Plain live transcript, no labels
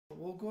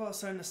we'll go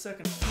outside in a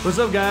second. What's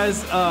up,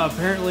 guys?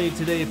 Apparently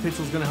today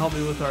Pixel's going to help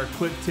me with our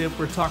quick tip.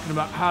 We're talking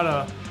about how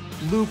to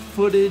loop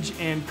footage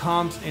and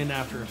comps in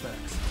After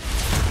Effects.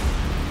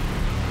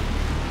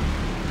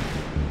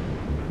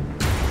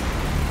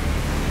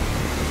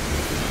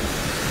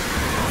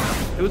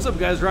 Hey, what's up,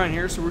 guys? Ryan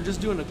here. So we're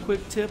just doing a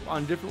quick tip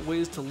on different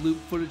ways to loop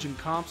footage and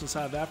comps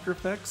inside of After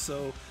Effects.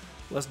 So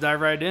let's dive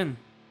right in.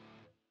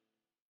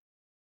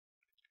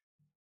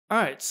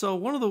 Alright, so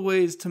one of the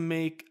ways to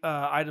make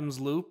items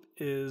loop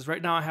is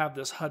right now I have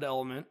this HUD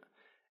element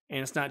and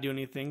it's not doing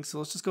anything, so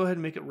let's just go ahead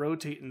and make it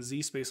rotate in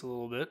Z space a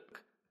little bit.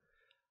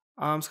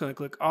 I'm just going to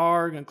click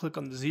R, going to click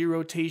on the Z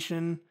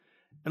rotation,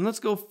 and let's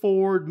go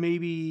forward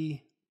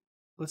maybe,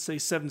 let's say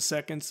 7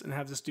 seconds and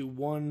have this do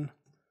one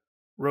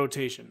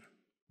rotation.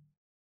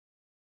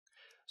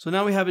 So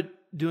now we have it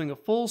doing a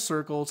full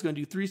circle. It's going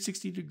to do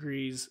 360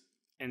 degrees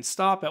and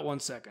stop at 1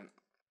 second.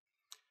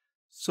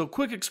 So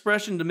quick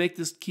expression to make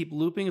this keep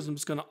looping is I'm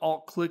just going to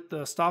alt click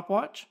the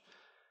stopwatch.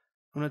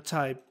 I'm going to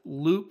type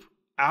loop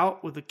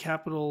out with a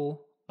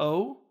capital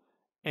O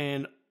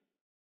and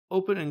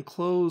open and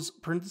close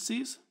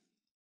parentheses.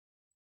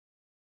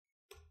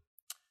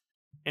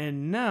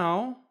 And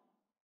now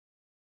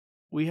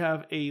we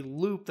have a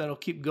loop that'll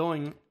keep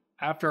going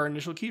after our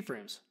initial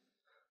keyframes.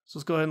 So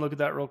let's go ahead and look at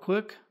that real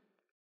quick.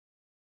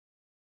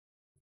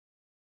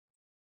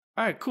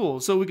 Alright,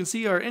 cool. So we can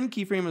see our end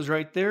keyframe is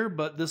right there,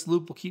 but this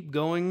loop will keep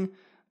going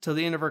till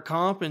the end of our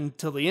comp and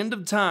till the end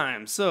of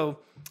time. So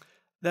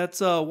that's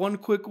one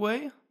quick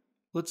way.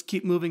 Let's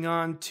keep moving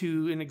on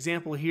to an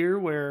example here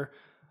where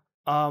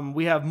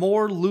we have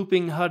more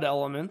looping HUD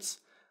elements,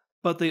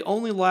 but they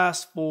only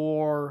last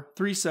for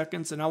 3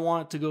 seconds, and I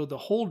want it to go the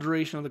whole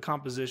duration of the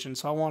composition,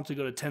 so I want it to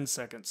go to 10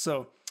 seconds.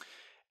 So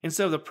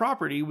instead of the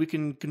property, we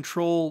can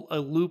control a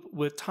loop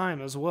with time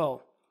as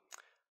well.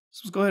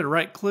 So let's go ahead and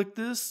right-click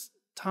this.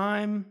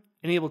 Time,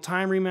 enable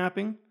time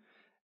remapping,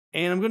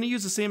 and I'm going to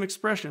use the same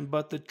expression,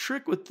 but the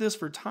trick with this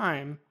for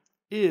time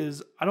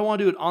is I don't want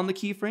to do it on the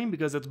keyframe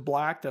because it's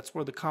black, that's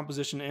where the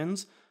composition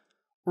ends.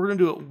 We're going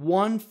to do it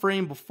one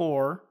frame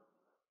before,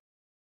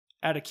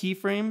 add a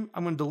keyframe.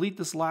 I'm going to delete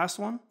this last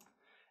one.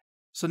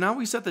 So now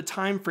we set the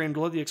time frame to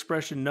let the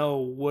expression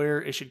know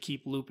where it should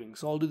keep looping.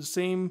 So I'll do the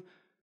same.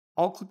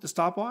 I'll click the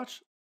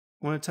stopwatch.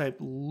 I'm going to type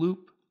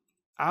loop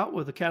out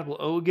with a capital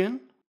O again,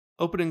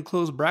 open and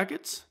close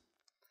brackets.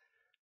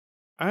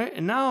 All right,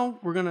 and now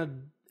we're going to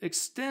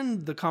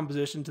extend the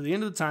composition to the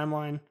end of the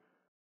timeline,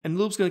 and the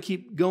loop's going to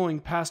keep going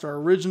past our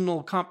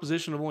original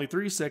composition of only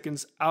 3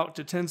 seconds out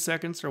to 10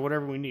 seconds or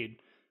whatever we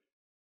need.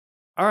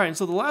 All right, and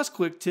so the last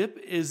quick tip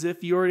is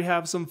if you already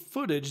have some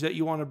footage that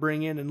you want to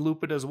bring in and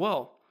loop it as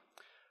well.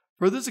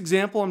 For this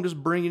example, I'm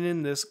just bringing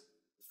in this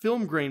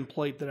film grain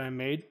plate that I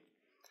made,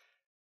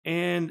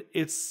 and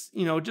it's,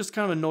 just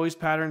kind of a noise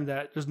pattern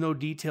that there's no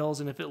details,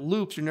 and if it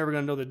loops, you're never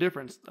going to know the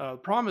difference. The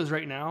problem is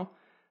right now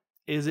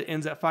is it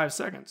ends at 5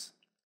 seconds.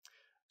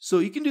 So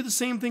you can do the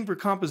same thing for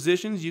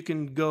compositions. You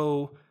can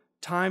go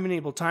time,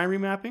 enable time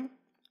remapping.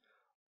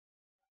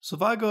 So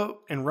if I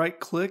go and right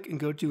click and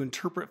go to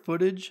interpret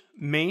footage,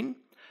 main,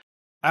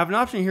 I have an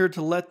option here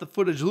to let the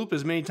footage loop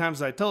as many times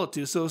as I tell it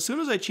to. So as soon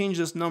as I change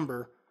this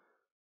number,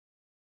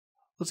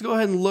 let's go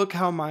ahead and look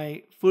how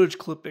my footage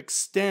clip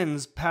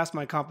extends past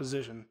my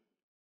composition.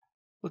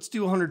 Let's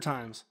do 100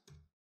 times.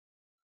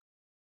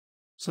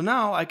 So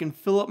now I can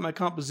fill up my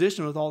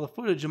composition with all the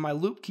footage and my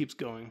loop keeps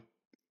going.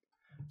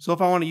 So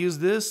if I want to use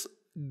this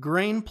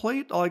grain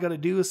plate, all I got to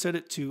do is set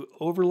it to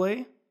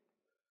overlay.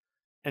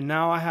 And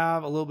now I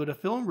have a little bit of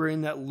film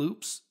grain that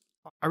loops.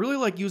 I really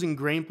like using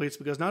grain plates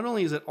because not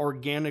only is it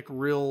organic,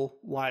 real,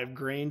 live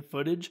grain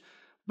footage,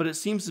 but it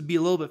seems to be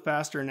a little bit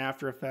faster in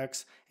After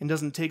Effects and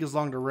doesn't take as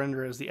long to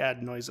render as the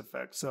add noise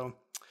effect. So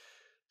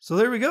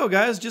there we go,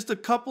 guys. Just a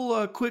couple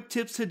of quick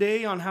tips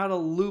today on how to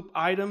loop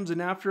items in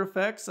After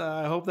Effects.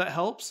 I hope that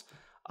helps.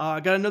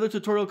 I got another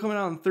tutorial coming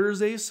out on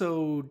Thursday,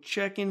 so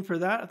check in for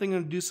that. I think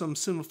I'm going to do some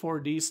Cinema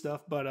 4D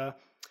stuff. But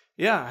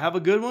yeah, have a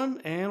good one,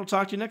 and we'll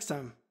talk to you next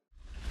time.